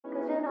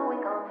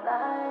Hey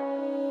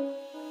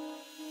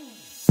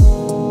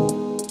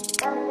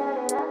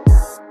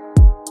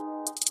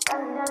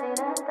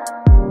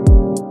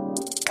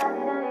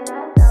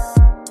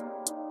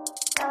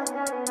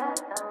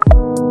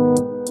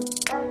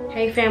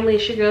family,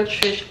 it's your girl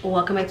Trish.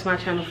 Welcome back to my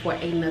channel for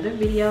another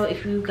video.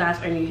 If you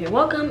guys are new here,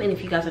 welcome, and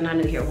if you guys are not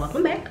new here,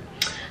 welcome back.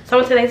 So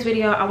in today's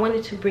video, I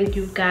wanted to bring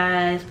you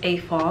guys a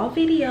fall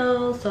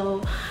video.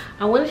 So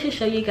I wanted to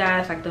show you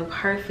guys like the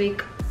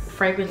perfect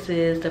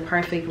fragrances, the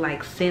perfect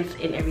like scents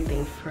and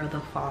everything for the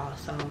fall.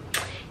 So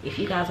if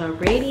you guys are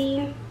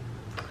ready,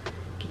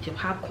 get your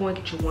popcorn,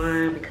 get your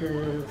wine,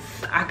 because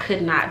I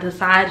could not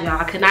decide, y'all.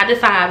 I could not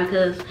decide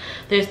because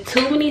there's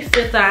too many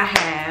scents that I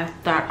have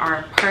that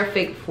are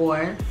perfect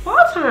for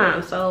fall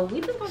time. So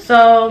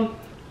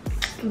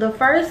the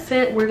first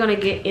scent we're gonna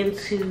get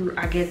into,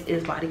 I guess,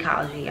 is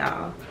Bodycology,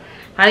 y'all.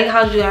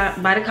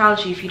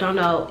 Bodycology, if you don't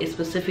know, is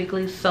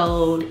specifically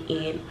sold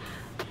in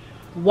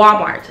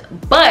Walmart,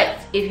 but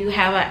if you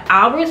have an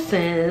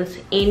Albertsons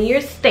in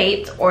your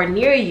state or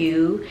near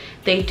you,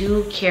 they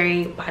do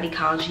carry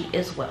Bodycology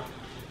as well.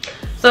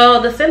 So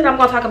the scent that I'm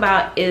gonna talk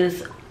about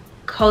is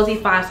Cozy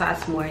 5-Side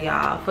S'more,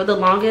 y'all. For the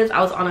longest,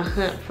 I was on a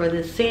hunt for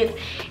this scent,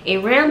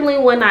 and randomly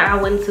one night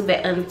I went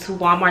into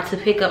Walmart to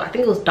pick up, I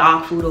think it was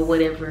dog food or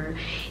whatever,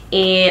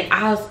 and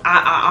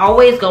I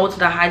always go into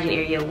the hygiene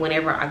area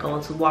whenever I go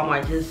into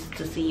Walmart just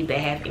to see if they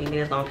have anything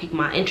that's gonna pique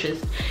my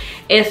interest.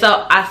 And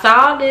so I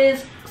saw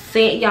this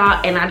scent,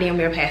 y'all, and I damn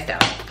near passed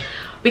out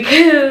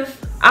because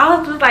I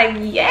was just like,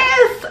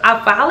 yes,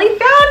 I finally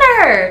found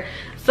her.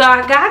 So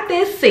I got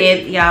this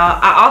scent, y'all.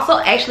 I also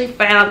actually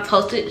found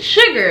Toasted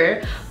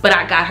Sugar, but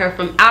I got her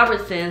from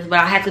Albertsons. But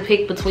I had to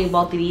pick between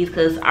both of these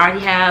because I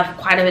already have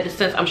quite a bit of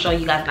scents I'm showing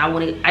you guys. I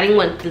didn't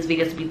want this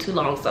video to be too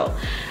long, so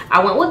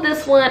I went with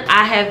this one.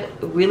 I have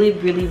really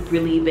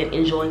been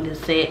enjoying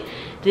this scent.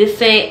 This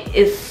scent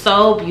is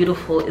so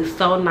beautiful. It's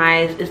so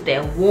nice. It's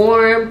that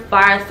warm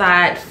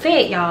fireside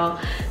scent, y'all.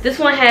 This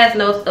one has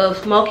notes of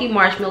smoky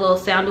marshmallow,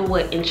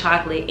 sandalwood, and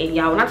chocolate. And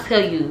y'all,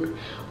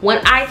 when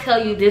I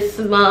tell you this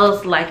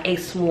smells like a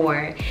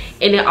s'more,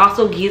 and it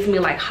also gives me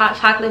like hot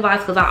chocolate vibes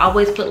because I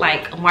always put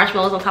like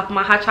marshmallows on top of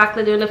my hot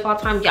chocolate during the fall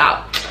time,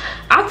 y'all.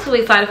 I'm too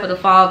excited for the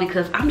fall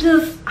because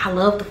I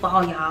love the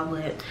fall, y'all.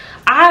 But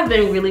I've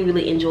been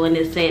really enjoying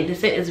this scent.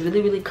 This scent is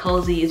really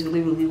cozy. It's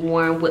really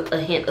warm with a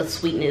hint of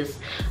sweetness.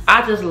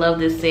 I just love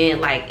this scent.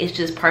 Like, it's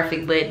just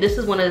perfect. But this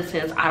is one of the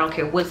scents I don't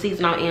care what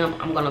season I am,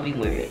 I'm gonna be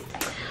wearing it.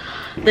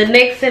 The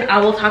next scent I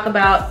will talk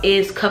about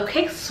is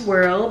Cupcake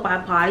Swirl by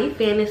Body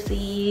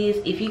Fantasies.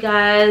 If you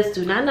guys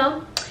do not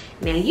know,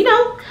 now you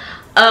know.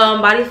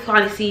 Body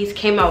Fantasies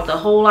came out with a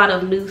whole lot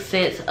of new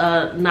scents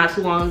not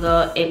too long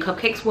ago, and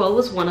Cupcake Swirl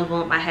was one of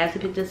them. I had to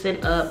pick this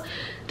scent up.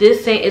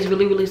 This scent is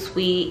really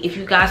sweet. If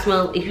you like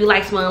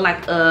smelling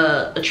like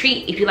a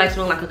treat, if you like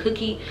smelling like a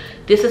cookie,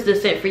 this is the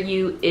scent for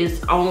you.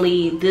 It's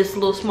only, this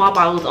little small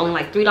bottle is only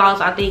like $3,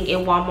 I think, in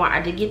Walmart.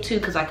 I did get 2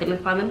 because I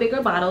couldn't find a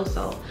bigger bottle,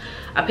 so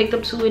I picked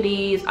up 2 of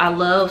these. I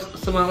love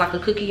smelling like a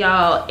cookie,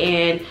 y'all,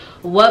 and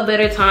what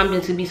better time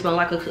than to be smelling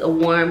like a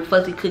warm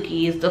fuzzy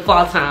cookie? Is the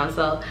fall time.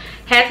 So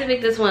had to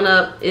pick this one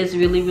up. It's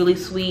really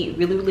sweet,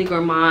 really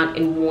gourmand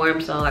and warm.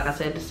 So like I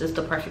said, this is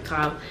the perfect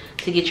time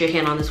to get your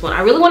hand on this one.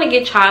 I really want to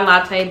get chai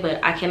latte, but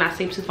I cannot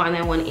seem to find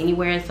that one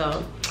anywhere,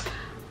 so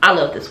I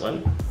love this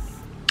one.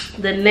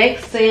 The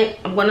next scent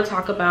I'm going to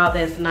talk about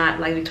that's not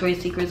like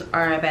Victoria's Secrets or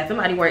Bath &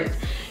 Body Works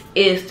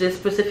is this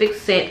specific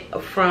scent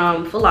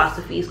from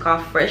Philosophy. It's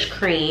called Fresh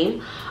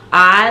Cream.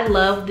 I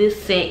love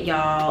this scent,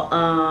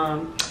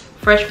 y'all.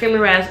 Fresh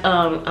Cream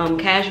and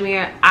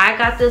Cashmere. I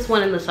got this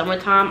one in the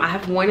summertime. I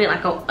have worn it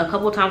like a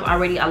couple of times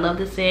already. I love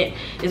this scent.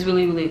 It's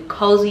really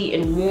cozy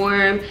and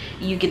warm.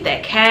 You get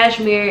that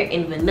cashmere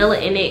and vanilla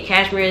in it.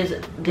 Cashmere is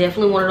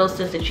definitely one of those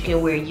scents that you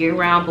can wear year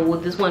round, but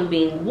with this one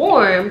being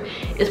warm,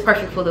 it's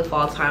perfect for the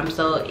fall time.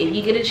 So if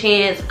you get a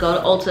chance, go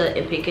to Ulta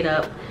and pick it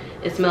up.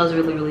 It smells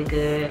really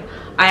good.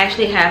 I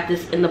actually have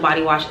this in the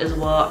body wash as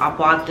well. I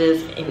bought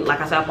this, and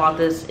like I said, I bought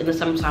this in the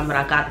summertime, but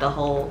I got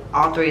all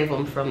 3 of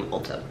them from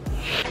Ulta.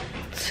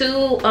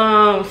 2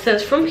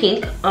 scents from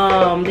Pink.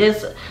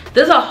 There's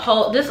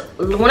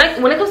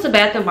when it comes to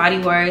Bath and Body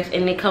Works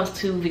and it comes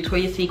to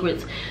Victoria's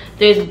Secrets,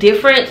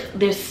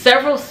 there's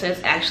several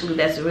scents actually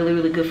that's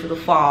really good for the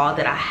fall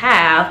that I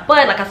have.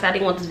 But like I said, I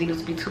didn't want this video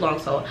to be too long,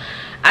 so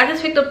I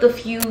just picked up the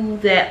few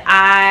that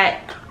I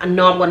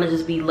know I'm gonna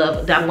just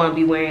that I'm gonna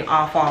be wearing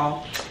all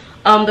fall.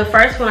 The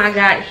first one I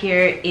got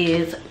here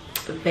is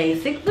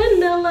Basic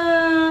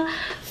Vanilla.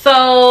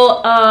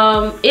 So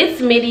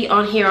it's Mindy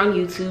on here on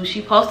YouTube.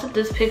 She posted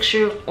this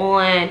picture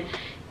on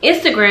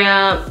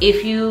Instagram.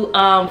 If you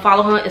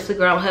follow her on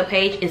Instagram, her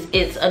page is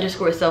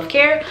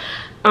it's_selfcare.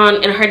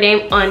 And her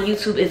name on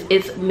YouTube is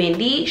It's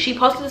Mindy. She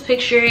posted this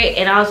picture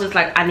and I was just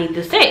like, I need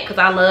this scent because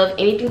I love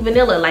anything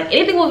vanilla. Like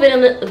anything with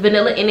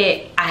vanilla in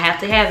it, I have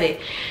to have it.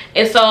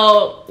 And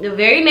so the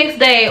very next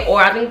day,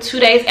 or I think 2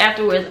 days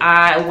afterwards,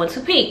 I went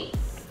to Pink.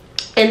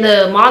 And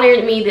the mall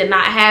near me did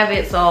not have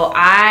it, so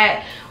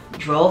I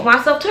drove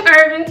myself to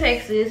Irving,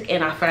 Texas,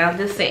 and I found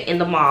this scent in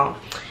the mall.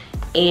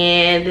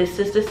 And this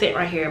is the scent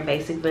right here,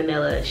 Basic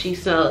Vanilla. She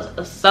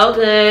smells so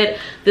good.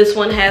 This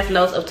one has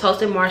notes of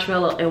toasted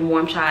marshmallow and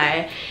warm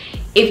chai.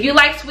 If you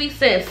like sweet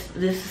scents,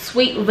 this is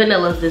sweet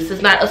vanilla. This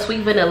is not a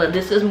sweet vanilla.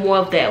 This is more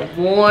of that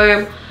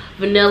warm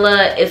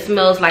vanilla. It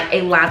smells like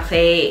a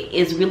latte.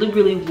 It's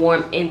really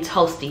warm and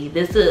toasty.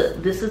 This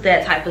is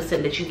that type of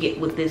scent that you get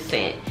with this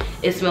scent.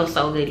 It smells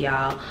so good,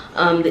 y'all.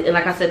 And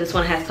like I said, this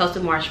one has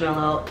toasted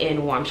marshmallow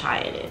and warm chai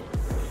in it.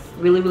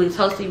 Really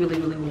toasty,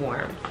 really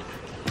warm.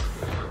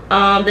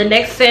 The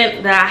next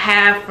scent that I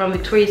have from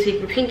Victoria's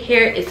Secret Pink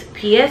Hair is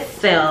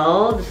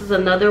PSL. This is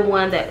another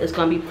one that is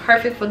going to be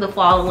perfect for the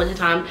fall and winter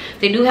time.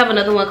 They do have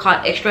another one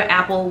called Extra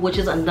Apple, which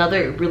is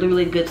another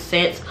really good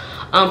scent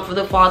for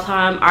the fall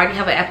time. I already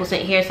have an apple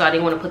scent here, so I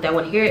didn't want to put that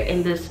one here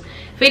in this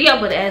video,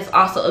 but it is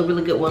also a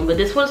really good one. But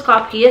this one is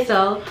called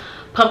PSL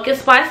Pumpkin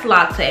Spice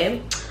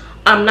Latte.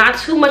 I'm not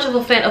too much of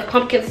a fan of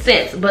pumpkin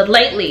scents, but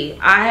lately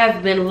I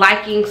have been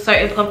liking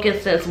certain pumpkin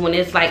scents when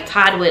it's like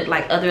tied with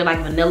like other like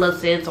vanilla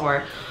scents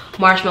or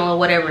marshmallow,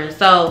 whatever.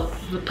 So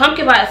the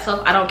pumpkin by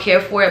itself, I don't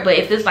care for it, but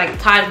if it's like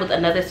tied with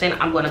another scent,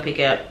 I'm gonna pick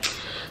it up.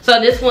 So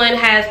this one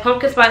has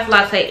pumpkin spice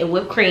latte and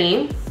whipped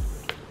cream.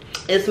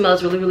 It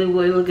smells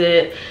really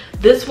good.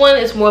 This one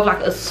is more of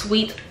like a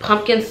sweet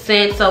pumpkin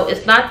scent, so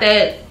it's not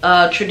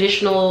that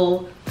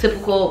traditional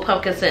typical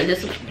pumpkin scent.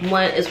 This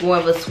one is more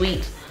of a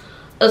sweet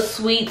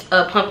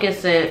pumpkin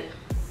scent,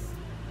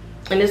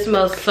 and it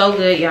smells so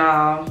good,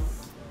 y'all.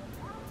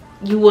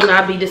 You will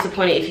not be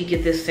disappointed if you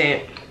get this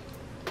scent.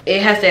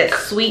 It has that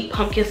sweet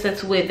pumpkin scent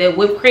to it. That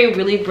whipped cream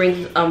really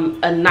brings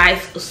a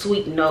nice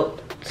sweet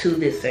note to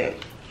this scent.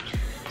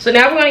 So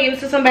now we're going to get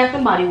into some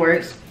Bath & Body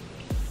Works.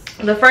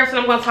 The first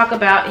one I'm going to talk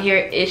about here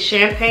is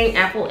Champagne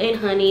Apple and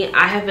Honey.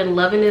 I have been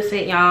loving this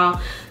scent,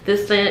 y'all.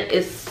 This scent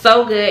is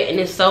so good and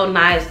it's so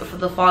nice for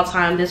the fall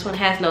time. This one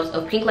has notes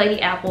of Pink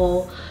Lady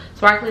Apple,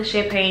 Sparkling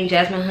Champagne,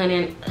 Jasmine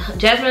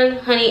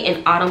Honey,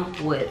 and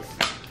Autumn Woods.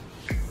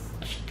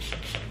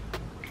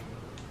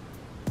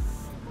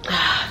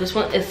 This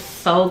one is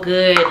so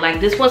good. Like,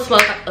 this one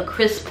smells like a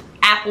crisp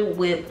apple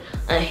with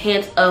a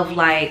hint of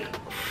like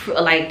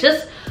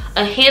just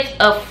a hint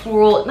of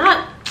floral.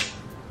 Not,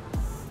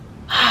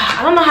 I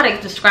don't know how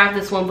to describe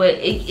this one, but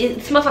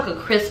it smells like a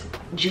crisp,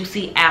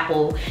 juicy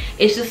apple.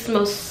 It just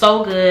smells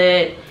so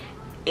good.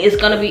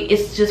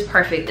 It's just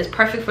perfect. It's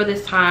perfect for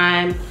this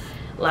time.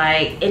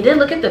 Like, and then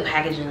look at the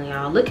packaging,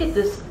 y'all. Look at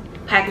this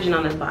packaging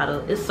on this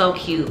bottle. It's so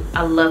cute.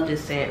 I love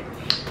this scent.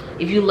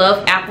 If you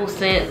love apple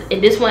scent,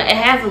 and this one, it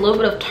has a little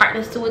bit of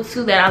tartness to it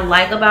too that I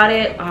like about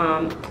it.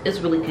 It's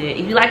really good.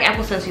 If you like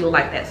apple scents, you'll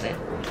like that scent.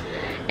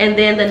 And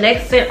then the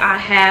next scent I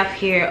have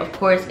here, of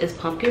course, is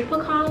Pumpkin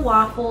Pecan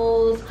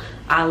Waffles.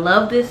 I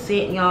love this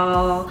scent,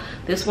 y'all.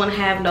 This one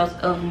have notes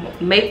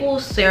of maple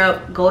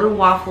syrup, golden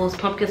waffles,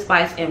 pumpkin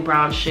spice, and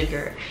brown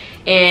sugar.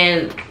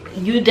 And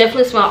you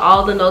definitely smell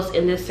all the notes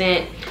in this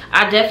scent.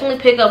 I definitely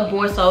pick up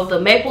more so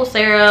the maple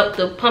syrup,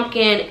 the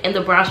pumpkin, and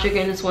the brown sugar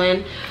in this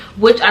one,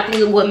 which I think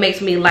is what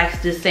makes me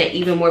like this scent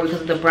even more,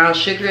 because of the brown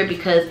sugar,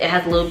 because it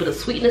has a little bit of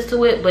sweetness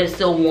to it, but it's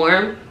still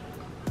warm.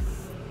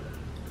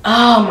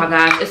 Oh my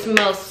gosh, it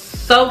smells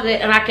so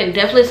good. And I can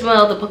definitely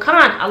smell the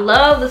pecan. I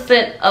love the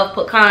scent of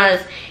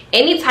pecans.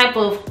 Any type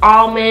of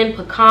almond,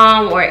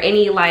 pecan, or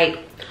any like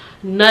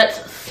nut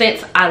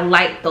scents, I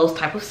like those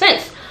type of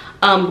scents.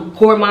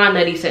 Gourmand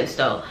nutty scents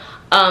though.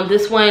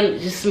 This one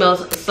just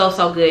smells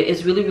so good.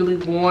 It's really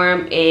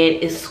warm and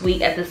it's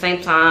sweet at the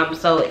same time,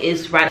 so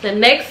it's right. The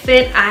next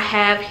scent I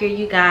have here,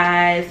 you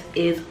guys,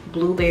 is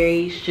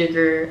Blueberry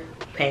Sugar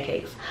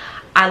Pancakes.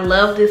 I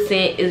love this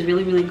scent. It's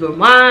really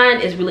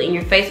gourmand. It's really in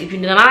your face. If you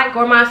do not like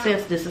gourmand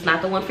scents, this is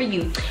not the one for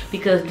you,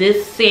 because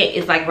this scent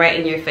is like right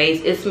in your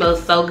face. It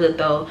smells so good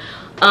though.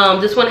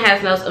 This one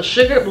has notes of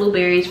sugar,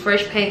 blueberries,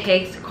 fresh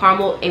pancakes,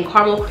 caramel, and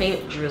caramel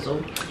cream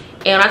drizzle.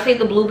 And when I say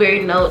the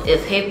blueberry note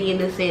is heavy in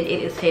this scent,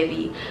 it is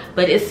heavy,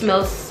 but it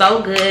smells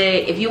so good.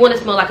 If you want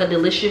to smell like a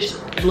delicious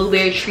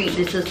blueberry treat,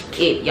 this is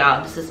it,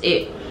 y'all. This is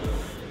it.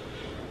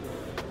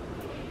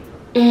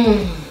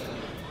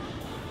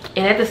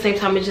 And at the same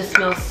time, it just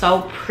smells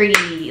so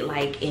pretty,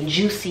 like, and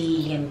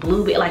juicy and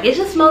blueberry. Like, it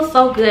just smells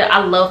so good.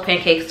 I love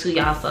pancakes too,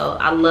 y'all, so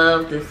I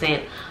love this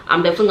scent.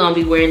 I'm definitely gonna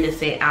be wearing this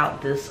scent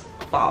out this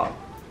fall.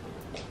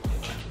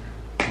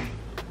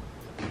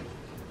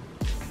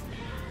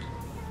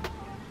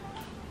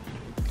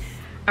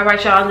 All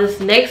right, y'all, this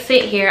next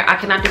scent here, I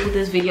cannot do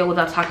this video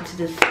without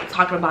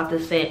talking about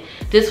this scent.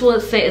 This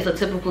one scent is a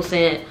typical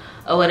scent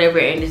or whatever,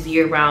 and it's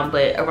year round,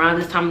 but around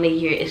this time of the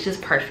year, it's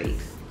just perfect.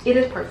 It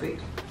is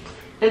perfect.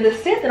 And the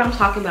scent that I'm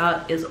talking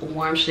about is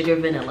Warm Sugar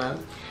Vanilla.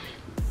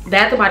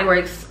 Bath & Body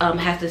Works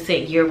has this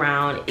scent year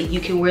round.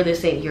 You can wear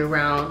this scent year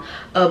round,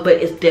 but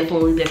it's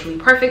definitely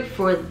perfect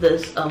for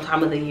this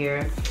time of the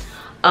year.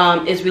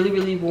 It's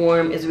really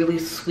warm. It's really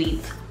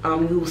sweet.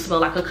 You will smell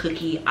like a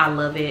cookie. I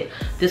love it.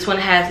 This one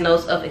has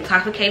notes of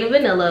intoxicating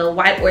vanilla,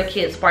 white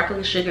orchid,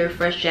 sparkling sugar,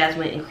 fresh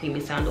jasmine, and creamy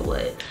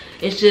sandalwood.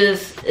 This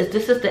is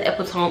the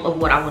epitome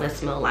of what I want to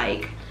smell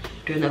like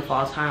during the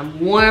fall time.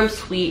 Warm,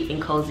 sweet,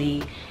 and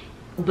cozy.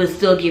 but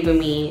still giving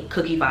me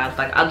cookie vibes.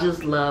 Like, I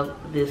just love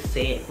this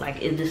scent.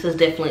 Like, this is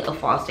definitely a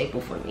fall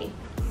staple for me.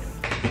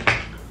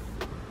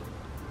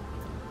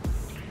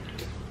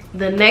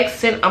 The next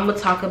scent I'm gonna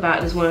talk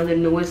about is one of the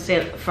newest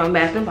scents from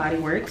Bath & Body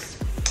Works,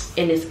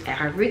 and it's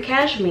Ivory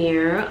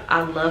Cashmere.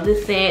 I love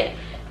this scent.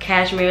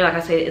 Cashmere, like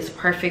I said, is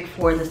perfect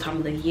for this time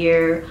of the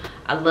year.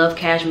 I love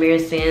cashmere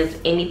scents.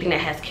 Anything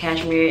that has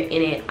cashmere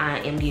in it, I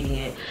am getting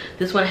it.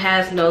 This one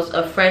has notes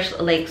of fresh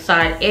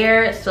lakeside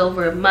air,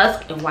 silver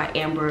musk, and white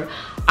amber.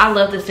 I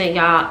love this scent,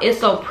 y'all. It's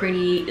so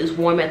pretty. It's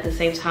warm at the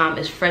same time.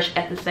 It's fresh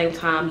at the same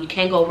time. You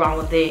can't go wrong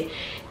with it,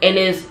 and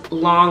it's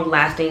long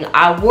lasting.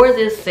 I wore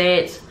this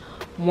scent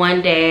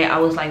one day. I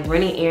was like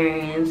running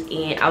errands,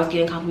 and I was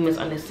getting compliments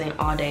on this scent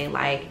all day.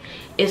 Like,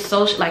 it's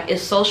so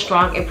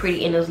strong and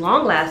pretty, and it's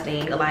long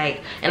lasting.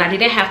 Like, and I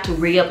didn't have to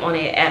re-up on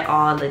it at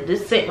all. Like,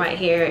 this scent right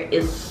here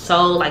is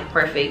so like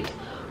perfect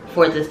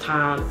for this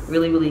time.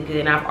 Really, really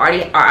good. And I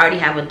already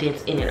have a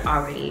dent in it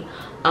already,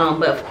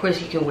 but of course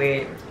you can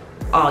wear it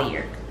all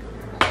year.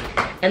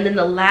 And then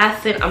the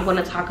last scent I'm going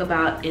to talk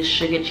about is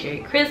Sugar Cherry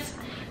Crisp.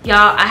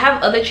 Y'all, I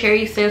have other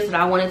cherry scents that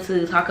I wanted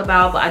to talk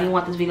about, but I didn't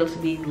want this video to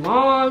be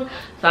long,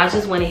 so I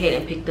just went ahead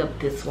and picked up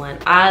this one.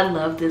 I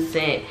love this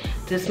scent.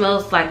 This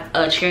smells like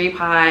a cherry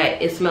pie.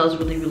 It smells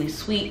really, really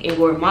sweet and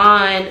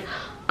gourmand.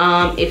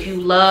 If you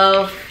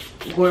love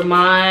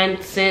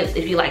gourmand scents,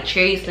 if you like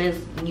cherry scents,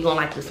 you're gonna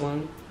like this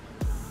one.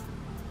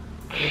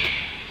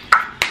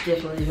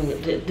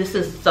 Definitely, this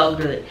is so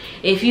good.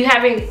 If you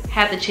haven't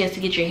had the chance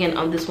to get your hand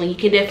on this one, you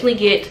can definitely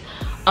get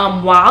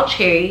Wild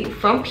Cherry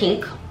from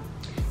Pink.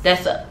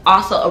 That's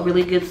also a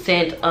really good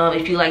scent.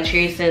 If you like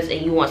cherry scents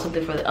and you want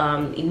something for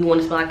you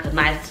want to smell like a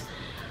nice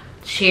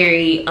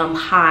cherry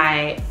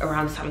high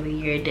around this time of the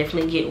year,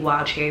 definitely get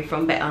Wild Cherry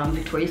from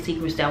Victoria's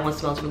Secret. That one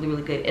smells really,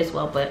 really good as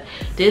well. But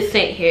this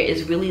scent here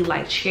is really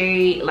like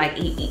cherry. Like,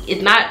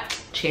 it's not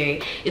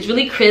cherry, it's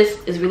really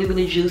crisp, it's really,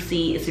 really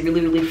juicy, it's really,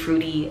 really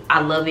fruity.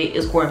 I love it.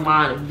 It's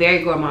gourmand,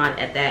 very gourmand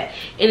at that,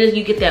 and then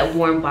you get that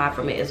warm vibe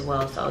from it as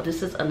well. So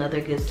this is another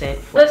good scent.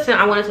 First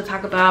scent I wanted to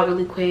talk about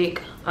really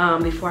quick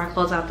before I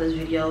close out this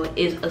video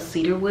is a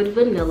cedarwood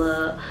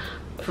vanilla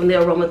from the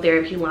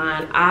aromatherapy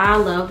line. I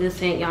love this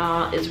scent,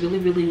 y'all. It's really,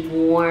 really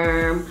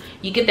warm.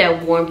 You get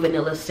that warm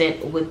vanilla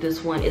scent with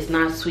this one. It's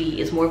not sweet,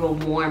 it's more of a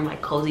warm,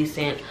 like cozy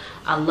scent.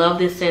 I love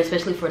this scent,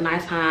 especially for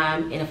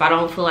nighttime. And if I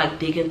don't feel like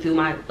digging through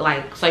my,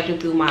 like searching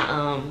through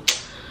my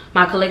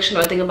my collection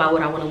or thinking about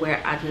what I want to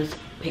wear, I just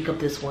pick up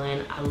this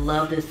one. I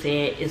love this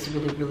scent. It's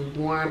really, really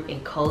warm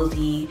and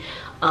cozy.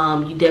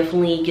 You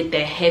definitely get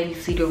that heavy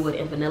cedarwood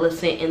and vanilla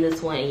scent in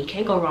this one, and you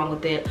can't go wrong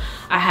with it.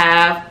 I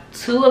have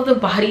two of the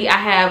body. I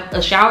have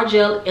a shower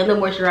gel and the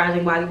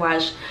moisturizing body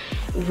wash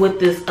with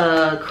this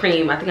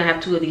cream. I think I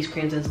have two of these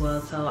creams as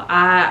well. So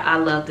I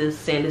love this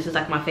scent. This is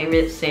like my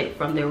favorite scent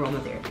from the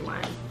aromatherapy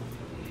line.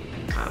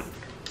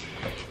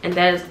 And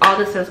that is all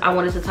the scents I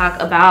wanted to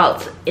talk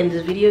about in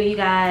this video, you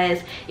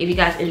guys. If you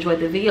guys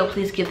enjoyed the video,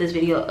 please give this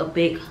video a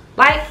big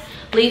like.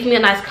 Leave me a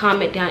nice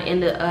comment down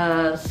in the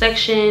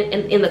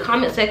in the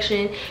comment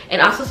section,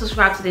 and also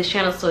subscribe to this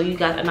channel so you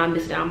guys are not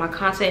missing out on my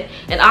content.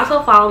 And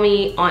also follow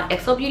me on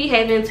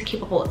XOBEAUTYHAVEN to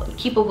keep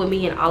up with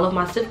me and all of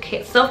my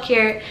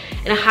self-care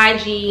and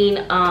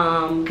hygiene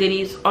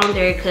goodies on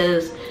there,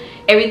 because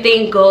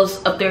everything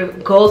goes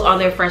on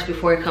there first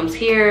before it comes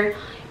here.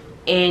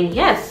 And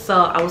yes, so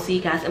I will see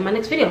you guys in my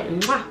next video.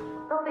 Mwah.